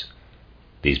concepts.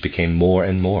 These became more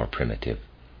and more primitive.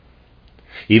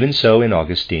 Even so, in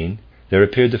Augustine, there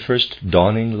appeared the first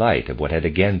dawning light of what had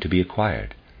again to be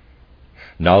acquired.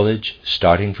 Knowledge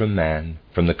starting from man,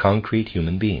 from the concrete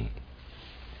human being.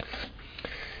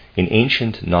 In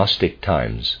ancient Gnostic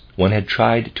times, one had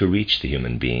tried to reach the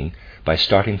human being by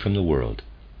starting from the world.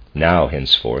 Now,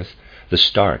 henceforth, the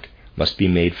start must be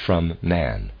made from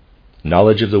man.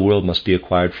 Knowledge of the world must be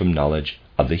acquired from knowledge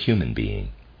of the human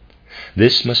being.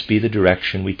 This must be the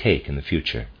direction we take in the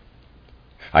future.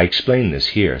 I explained this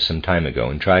here some time ago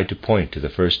and tried to point to the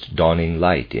first dawning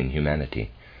light in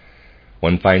humanity.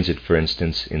 One finds it, for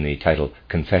instance, in the title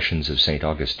Confessions of St.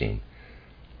 Augustine.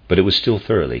 But it was still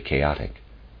thoroughly chaotic.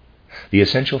 The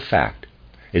essential fact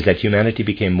is that humanity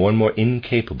became more and more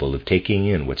incapable of taking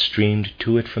in what streamed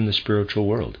to it from the spiritual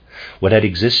world, what had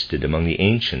existed among the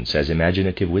ancients as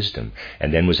imaginative wisdom,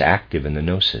 and then was active in the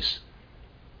gnosis,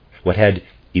 what had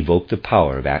evoked the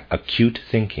power of acute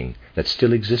thinking that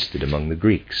still existed among the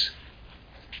Greeks.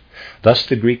 Thus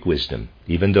the Greek wisdom,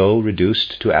 even though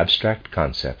reduced to abstract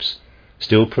concepts,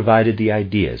 still provided the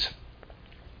ideas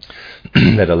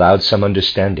that allowed some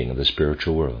understanding of the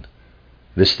spiritual world.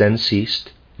 This then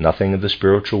ceased. Nothing of the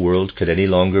spiritual world could any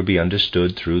longer be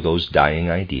understood through those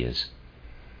dying ideas.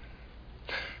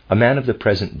 A man of the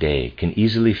present day can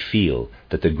easily feel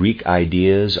that the Greek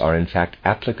ideas are in fact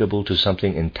applicable to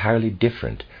something entirely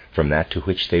different from that to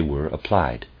which they were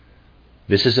applied.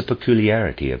 This is a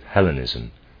peculiarity of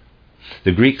Hellenism.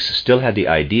 The Greeks still had the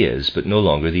ideas, but no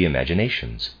longer the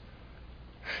imaginations.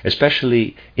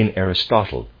 Especially in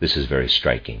Aristotle, this is very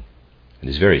striking. It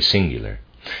is very singular.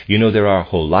 You know, there are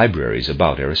whole libraries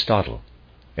about Aristotle,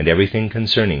 and everything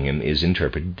concerning him is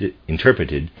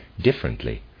interpreted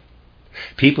differently.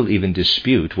 People even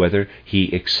dispute whether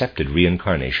he accepted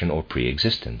reincarnation or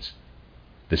pre-existence.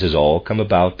 This has all come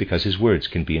about because his words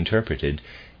can be interpreted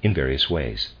in various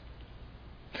ways.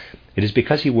 It is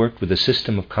because he worked with a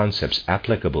system of concepts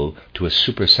applicable to a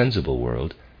supersensible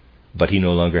world, but he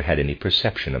no longer had any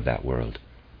perception of that world.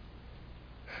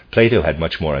 Plato had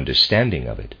much more understanding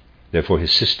of it, therefore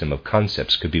his system of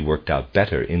concepts could be worked out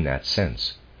better in that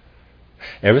sense.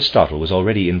 Aristotle was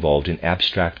already involved in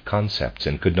abstract concepts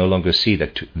and could no longer see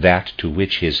that to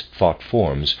which his thought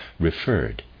forms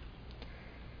referred.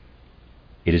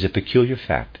 It is a peculiar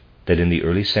fact that in the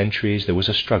early centuries there was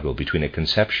a struggle between a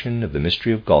conception of the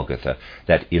mystery of Golgotha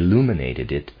that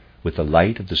illuminated it with the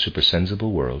light of the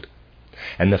supersensible world,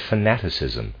 and the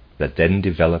fanaticism that then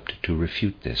developed to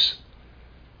refute this.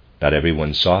 Not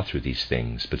everyone saw through these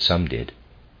things, but some did.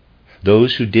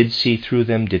 Those who did see through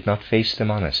them did not face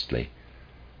them honestly.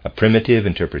 A primitive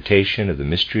interpretation of the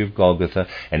mystery of Golgotha,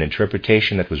 an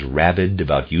interpretation that was rabid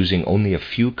about using only a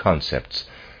few concepts,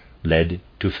 led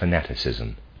to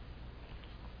fanaticism.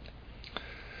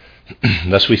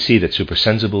 Thus we see that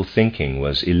supersensible thinking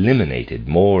was eliminated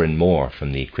more and more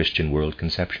from the Christian world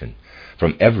conception,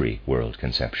 from every world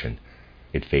conception.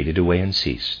 It faded away and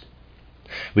ceased.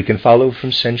 We can follow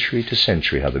from century to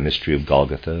century how the mystery of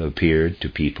Golgotha appeared to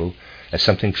people as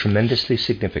something tremendously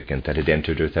significant that had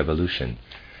entered earth evolution,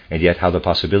 and yet how the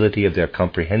possibility of their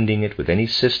comprehending it with any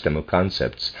system of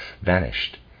concepts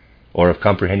vanished, or of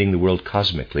comprehending the world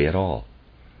cosmically at all.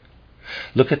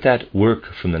 Look at that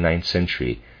work from the 9th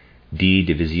century, De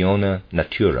Divisione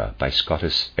Natura by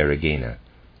Scotus Erigena.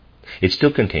 It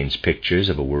still contains pictures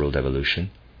of a world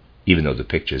evolution, even though the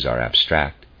pictures are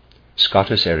abstract.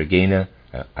 Scotus Erigena,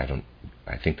 I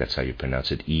think that's how you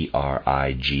pronounce it,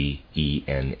 E-R-I-G-E-N-A,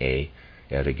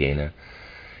 Erigena,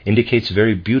 indicates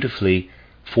very beautifully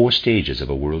 4 stages of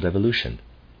a world evolution,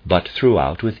 but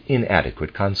throughout with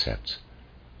inadequate concepts.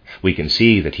 We can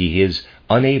see that he is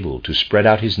unable to spread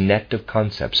out his net of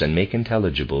concepts and make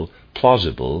intelligible,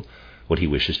 plausible, what he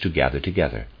wishes to gather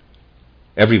together.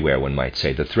 Everywhere, one might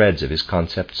say, the threads of his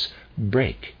concepts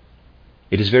break.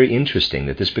 It is very interesting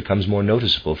that this becomes more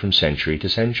noticeable from century to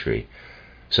century,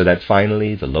 so that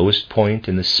finally the lowest point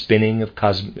in the spinning of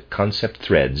concept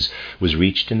threads was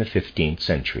reached in the 15th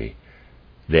century.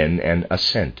 Then an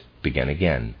ascent began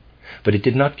again, but it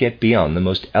did not get beyond the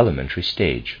most elementary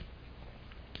stage.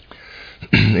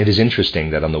 It is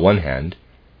interesting that on the one hand,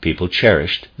 people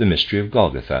cherished the mystery of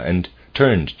Golgotha and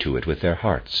turned to it with their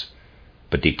hearts,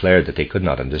 but declared that they could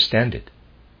not understand it.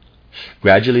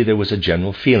 Gradually there was a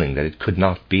general feeling that it could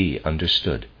not be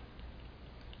understood.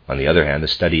 On the other hand, the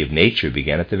study of nature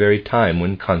began at the very time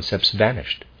when concepts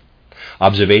vanished.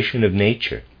 Observation of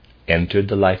nature entered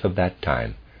the life of that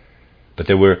time, but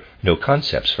there were no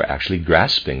concepts for actually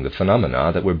grasping the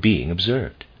phenomena that were being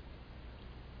observed.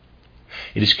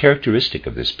 It is characteristic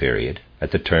of this period,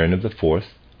 at the turn of the 4th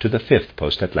to the 5th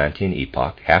post-Atlantean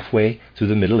epoch, halfway through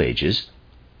the Middle Ages,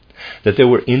 that there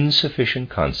were insufficient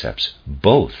concepts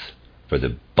both for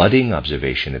the budding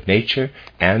observation of nature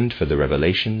and for the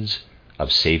revelations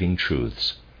of saving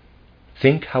truths.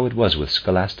 Think how it was with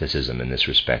scholasticism in this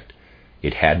respect.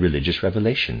 It had religious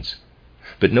revelations,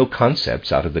 but no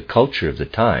concepts out of the culture of the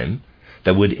time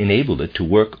that would enable it to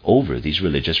work over these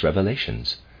religious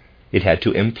revelations. It had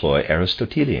to employ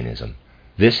Aristotelianism.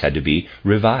 This had to be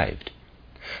revived.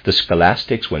 The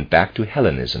scholastics went back to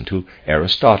Hellenism, to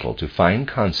Aristotle, to find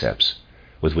concepts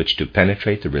with which to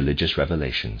penetrate the religious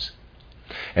revelations.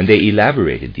 And they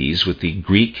elaborated these with the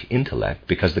Greek intellect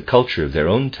because the culture of their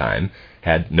own time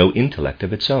had no intellect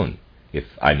of its own, if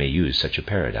I may use such a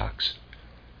paradox.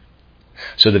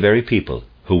 So the very people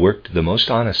who worked the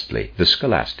most honestly, the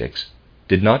scholastics,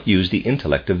 did not use the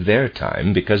intellect of their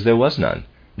time because there was none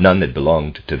that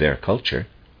belonged to their culture.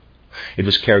 It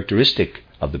was characteristic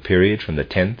of the period from the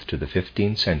 10th to the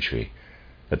 15th century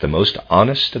that the most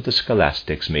honest of the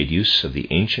scholastics made use of the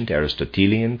ancient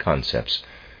Aristotelian concepts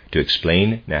to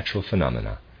explain natural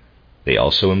phenomena. They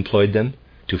also employed them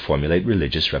to formulate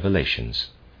religious revelations.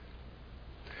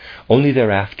 Only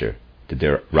thereafter did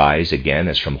there rise again,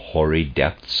 as from hoary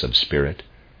depths of spirit,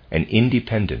 an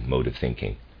independent mode of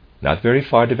thinking, not very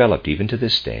far developed even to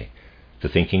this day, the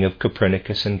thinking of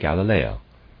Copernicus and Galileo.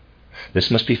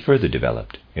 This must be further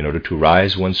developed in order to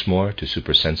rise once more to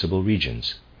supersensible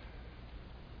regions.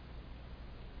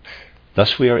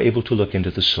 Thus we are able to look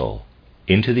into the soul,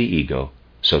 into the ego,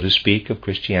 so to speak, of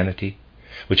Christianity,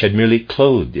 which had merely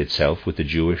clothed itself with the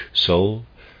Jewish soul,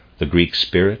 the Greek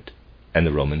spirit, and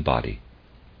the Roman body.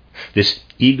 This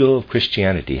ego of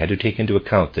Christianity had to take into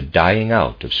account the dying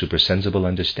out of supersensible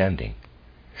understanding,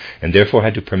 and therefore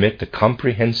had to permit the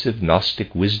comprehensive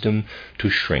Gnostic wisdom to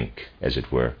shrink, as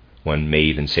it were. One may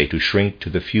even say to shrink to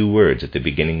the few words at the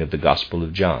beginning of the Gospel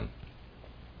of John.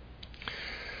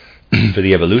 For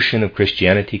the evolution of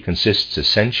Christianity consists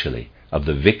essentially of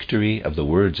the victory of the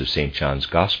words of St. John's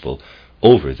Gospel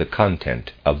over the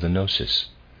content of the Gnosis.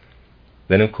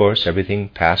 Then, of course, everything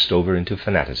passed over into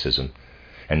fanaticism,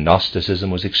 and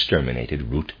Gnosticism was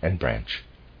exterminated, root and branch.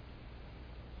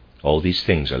 All these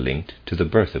things are linked to the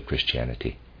birth of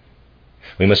Christianity.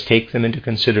 We must take them into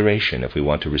consideration if we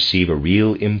want to receive a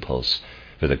real impulse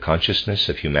for the consciousness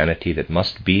of humanity that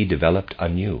must be developed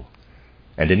anew,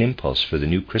 and an impulse for the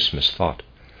new Christmas thought.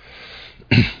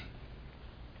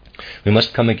 We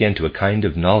must come again to a kind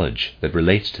of knowledge that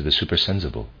relates to the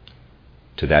supersensible.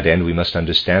 To that end, we must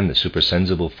understand the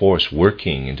supersensible force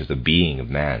working into the being of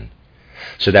man,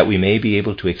 so that we may be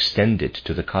able to extend it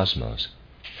to the cosmos.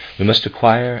 We must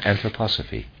acquire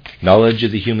anthroposophy, knowledge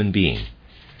of the human being,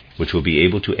 which will be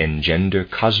able to engender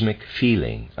cosmic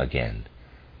feeling again.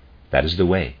 That is the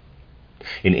way.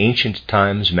 In ancient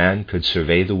times, man could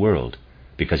survey the world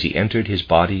because he entered his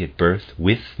body at birth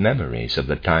with memories of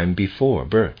the time before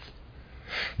birth.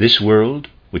 This world,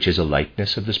 which is a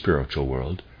likeness of the spiritual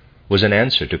world, was an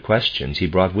answer to questions he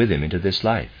brought with him into this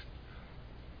life.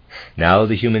 Now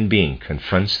the human being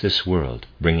confronts this world,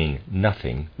 bringing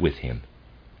nothing with him,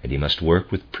 and he must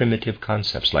work with primitive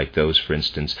concepts like those, for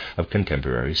instance, of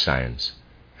contemporary science.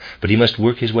 But he must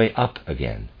work his way up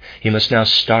again. He must now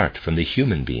start from the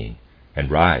human being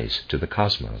and rise to the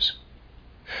cosmos.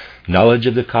 Knowledge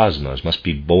of the cosmos must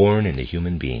be born in the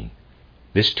human being.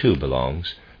 This too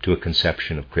belongs to a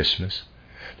conception of Christmas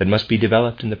that must be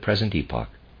developed in the present epoch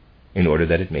in order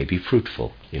that it may be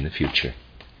fruitful in the future.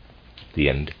 The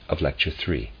end of Lecture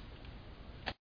 3.